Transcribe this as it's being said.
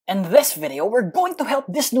In this video, we're going to help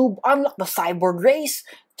this noob unlock the CYBORG Race,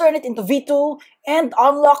 turn it into V2, and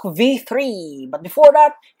unlock V3. But before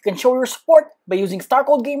that, you can show your support by using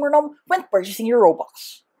StarCode GamerNom when purchasing your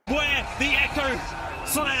Robux. Where the echo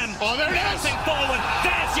slam. Oh, there it is. Bouncing forward.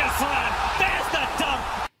 There's your slam. There's the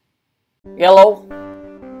dunk. Hello,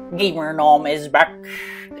 GamerNom is back.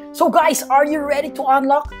 So guys, are you ready to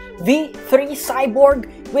unlock V3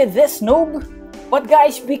 CYBORG with this noob? But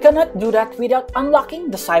guys, we cannot do that without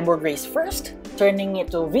unlocking the CYBORG Race first, turning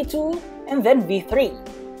it to V2, and then V3.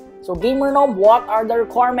 So GamerNom, what are the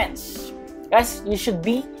requirements? Guys, you should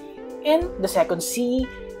be in the second sea,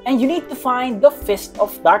 and you need to find the Fist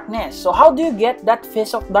of Darkness. So how do you get that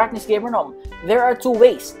Fist of Darkness, GamerNom? There are two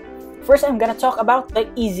ways. First, I'm gonna talk about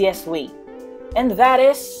the easiest way. And that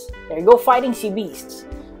is, there you go, fighting sea beasts.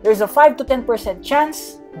 There's a 5 to 10%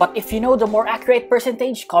 chance, but if you know the more accurate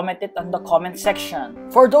percentage, comment it on the comment section.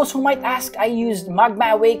 For those who might ask, I used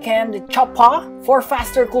Magma Awakened Choppa for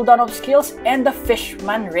faster cooldown of skills and the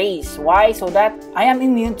Fishman Race. Why? So that I am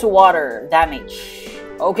immune to water damage.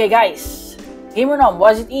 Okay guys, GamerNom,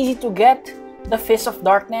 was it easy to get the Fist of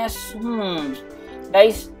Darkness?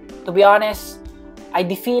 Guys, to be honest, I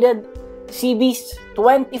defeated Sea Beast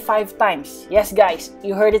 25 times. Yes guys,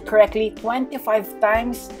 you heard it correctly, 25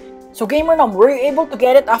 times. So GamerNom, were you able to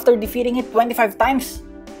get it after defeating it 25 times?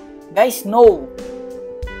 Guys, no.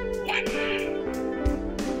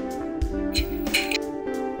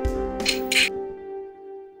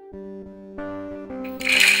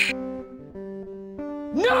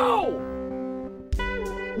 No!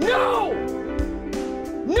 No!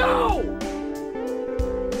 No!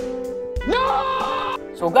 No!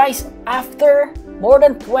 So guys, after more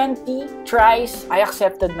than 20 tries, I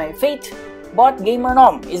accepted my fate. But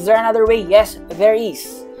GamerNom, is there another way? Yes, there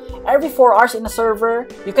is. Every 4 hours in a server,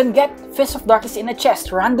 you can get Fist of Darkness in a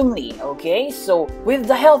chest randomly, okay? So, with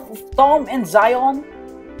the help of Tom and Zion,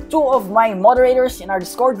 2 of my moderators in our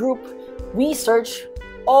Discord group, we searched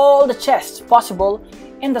all the chests possible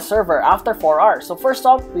in the server after 4 hours. So first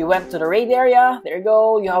off, we went to the raid area. There you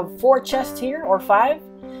go, you have 4 chests here, or 5.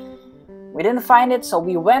 We didn't find it, so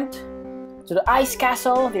we went to the ice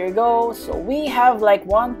castle. There you go. So we have like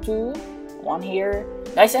 1 here.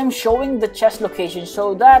 Guys, I'm showing the chest location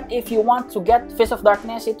so that if you want to get Fist of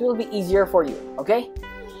Darkness, it will be easier for you, okay?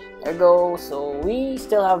 There you go. So we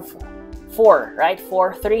still have 4, right?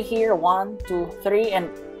 3 here, 1, 2, 3, and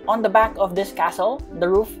on the back of this castle, the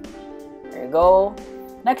roof. There you go.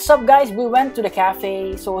 Next up, guys, we went to the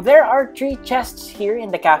cafe. So there are 3 chests here in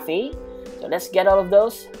the cafe. So let's get all of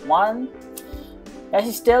those. 1.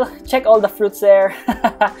 Guys, still check all the fruits there.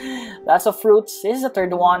 Lots of fruits. This is the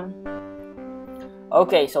 3rd one.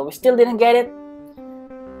 Okay, so we still didn't get it.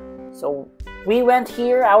 So we went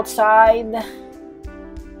here outside.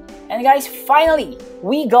 And guys, finally,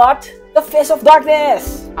 we got the Fist of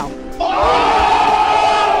Darkness.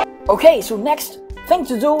 Ow. Okay, so next thing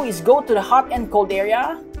to do is go to the hot and cold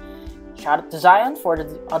area. Shout out to Zion for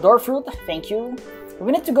the Adore Fruit. Thank you.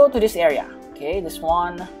 We need to go to this area. Okay, this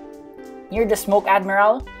one. Near the Smoke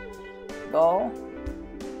Admiral. Go.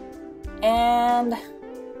 And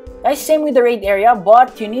guys, same with the raid area,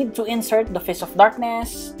 but you need to insert the Fist of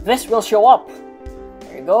Darkness. This will show up.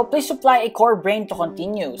 There you go. Please supply a core brain to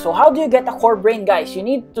continue. So how do you get a core brain, guys? You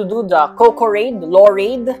need to do the Coco raid, the Law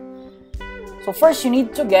raid. So first you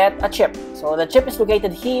need to get a chip. So the chip is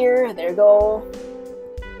located here. There you go.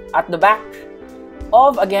 At the back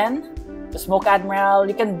of, again, the Smoke Admiral.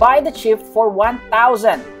 You can buy the chip for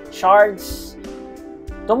 1,000 shards.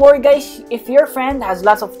 Don't worry guys, if your friend has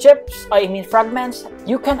lots of chips, fragments,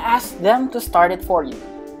 you can ask them to start it for you.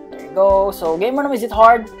 There you go. So GamerNom, is it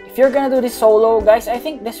hard? If you're gonna do this solo, guys, I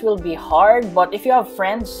think this will be hard, but if you have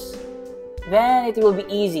friends, then it will be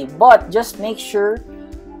easy. But just make sure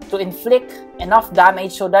to inflict enough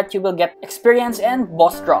damage so that you will get experience and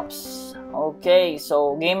boss drops. Okay,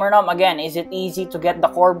 so GamerNom, again, is it easy to get the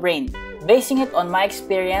core brain? Basing it on my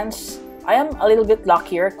experience, I am a little bit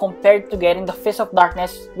luckier compared to getting the Fist of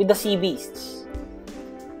Darkness with the Sea Beasts.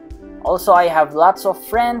 Also, I have lots of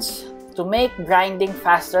friends to make grinding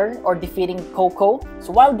faster or defeating Coco.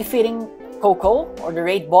 So while defeating Coco or the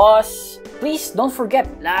raid boss, please don't forget,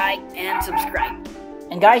 like and subscribe.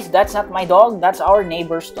 And guys, that's not my dog, that's our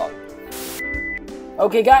neighbor's dog.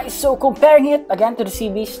 Okay guys, so comparing it again to the Sea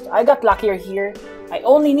Beast, I got luckier here. We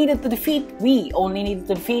only needed to defeat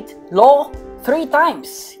Law 3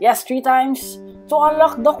 times. Yes, 3 times to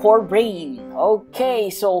unlock the core brain. Okay,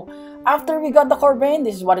 so after we got the core brain,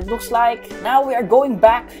 this is what it looks like. Now we are going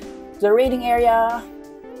back to the raiding area.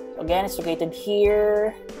 Again, it's located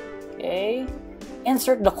here. Okay,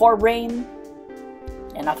 insert the core brain.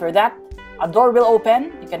 And after that, a door will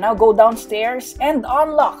open. You can now go downstairs and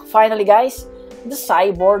unlock, finally guys, the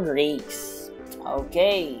Cyborg Race.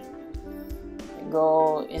 Okay.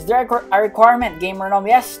 Go. Is there a requirement, Gamer Nom?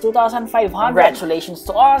 Yes, 2,500. Congratulations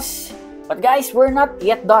to us. But guys, we're not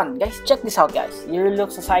yet done. Guys, check this out, guys. Here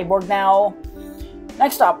looks a cyborg now.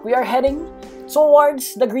 Next up, we are heading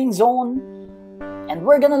towards the green zone. And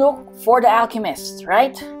we're gonna look for the alchemist,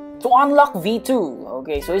 right? To unlock V2.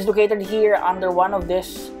 Okay, so it's located here under one of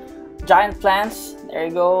these giant plants. There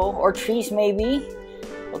you go. Or trees maybe.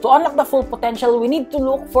 So to unlock the full potential, we need to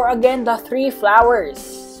look for again the 3 flowers.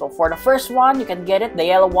 So for the first one, you can get it, the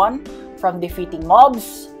yellow one, from defeating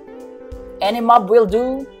mobs. Any mob will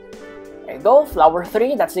do. There you go, flower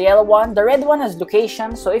 3, that's the yellow one. The red one has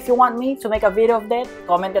location, so if you want me to make a video of that,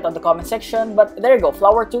 comment it on the comment section. But there you go,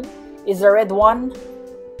 flower 2 is the red one.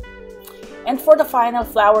 And for the final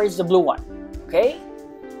flower is the blue one. Okay?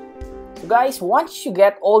 So guys, once you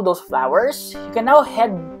get all those flowers, you can now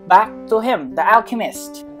head back to him, the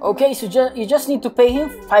alchemist. Okay, so you just need to pay him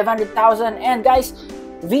 500,000. And guys,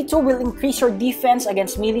 V2 will increase your defense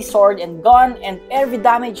against melee sword and gun, and every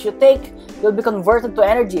damage you take will be converted to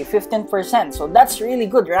energy, 15%. So that's really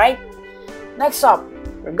good, right? Next up,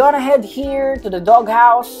 we're gonna head here to the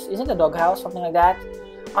doghouse. Is it a doghouse? Something like that.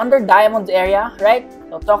 Under Diamond area, right?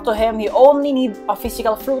 So talk to him. You only need a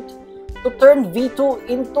physical fruit to turn V2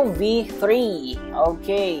 into V3.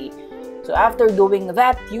 Okay. So after doing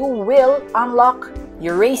that, you will unlock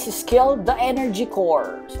your race skill, the energy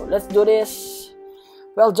core. So let's do this.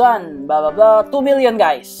 Well done, blah blah blah. 2 million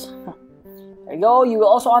guys. There you go. You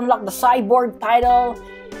will also unlock the cyborg title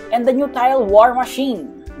and the new title War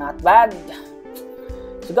Machine. Not bad.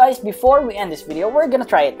 So guys, before we end this video, we're gonna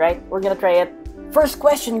try it, right? We're gonna try it. First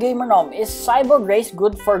question, Gamer Nom, is Cyborg Race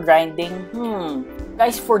good for grinding?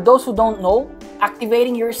 Guys, for those who don't know,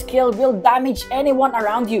 activating your skill will damage anyone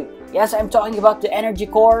around you. Yes, I'm talking about the energy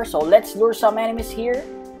core. So let's lure some enemies here.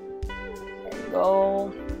 There you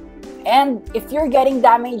go. And if you're getting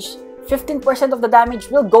damaged, 15% of the damage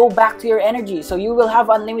will go back to your energy. So you will have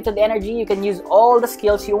unlimited energy. You can use all the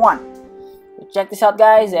skills you want. So check this out,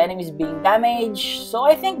 guys. The enemy is being damaged. So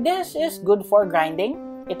I think this is good for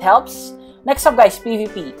grinding. It helps. Next up, guys,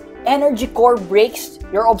 PvP. Energy core breaks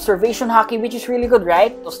your observation hockey, which is really good,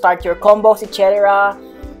 right? To start your combos, etc.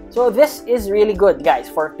 So this is really good, guys,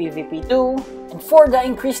 for PvP too. And for the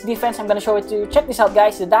increased defense, I'm gonna show it to you. Check this out,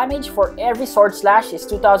 guys. The damage for every sword slash is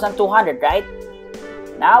 2,200, right?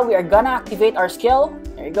 Now we are gonna activate our skill.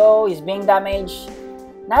 There you go. He's being damaged.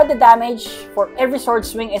 Now the damage for every sword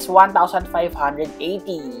swing is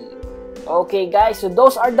 1,580. Okay, guys. So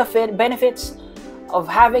those are the benefits of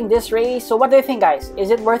having this race. So what do you think, guys?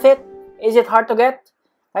 Is it worth it? Is it hard to get?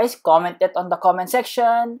 Guys, comment it on the comment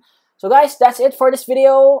section. So guys, that's it for this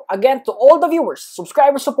video. Again, to all the viewers,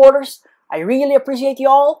 subscribers, supporters, I really appreciate you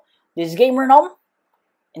all. This is Gamer Nom,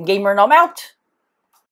 and Gamer Nom out.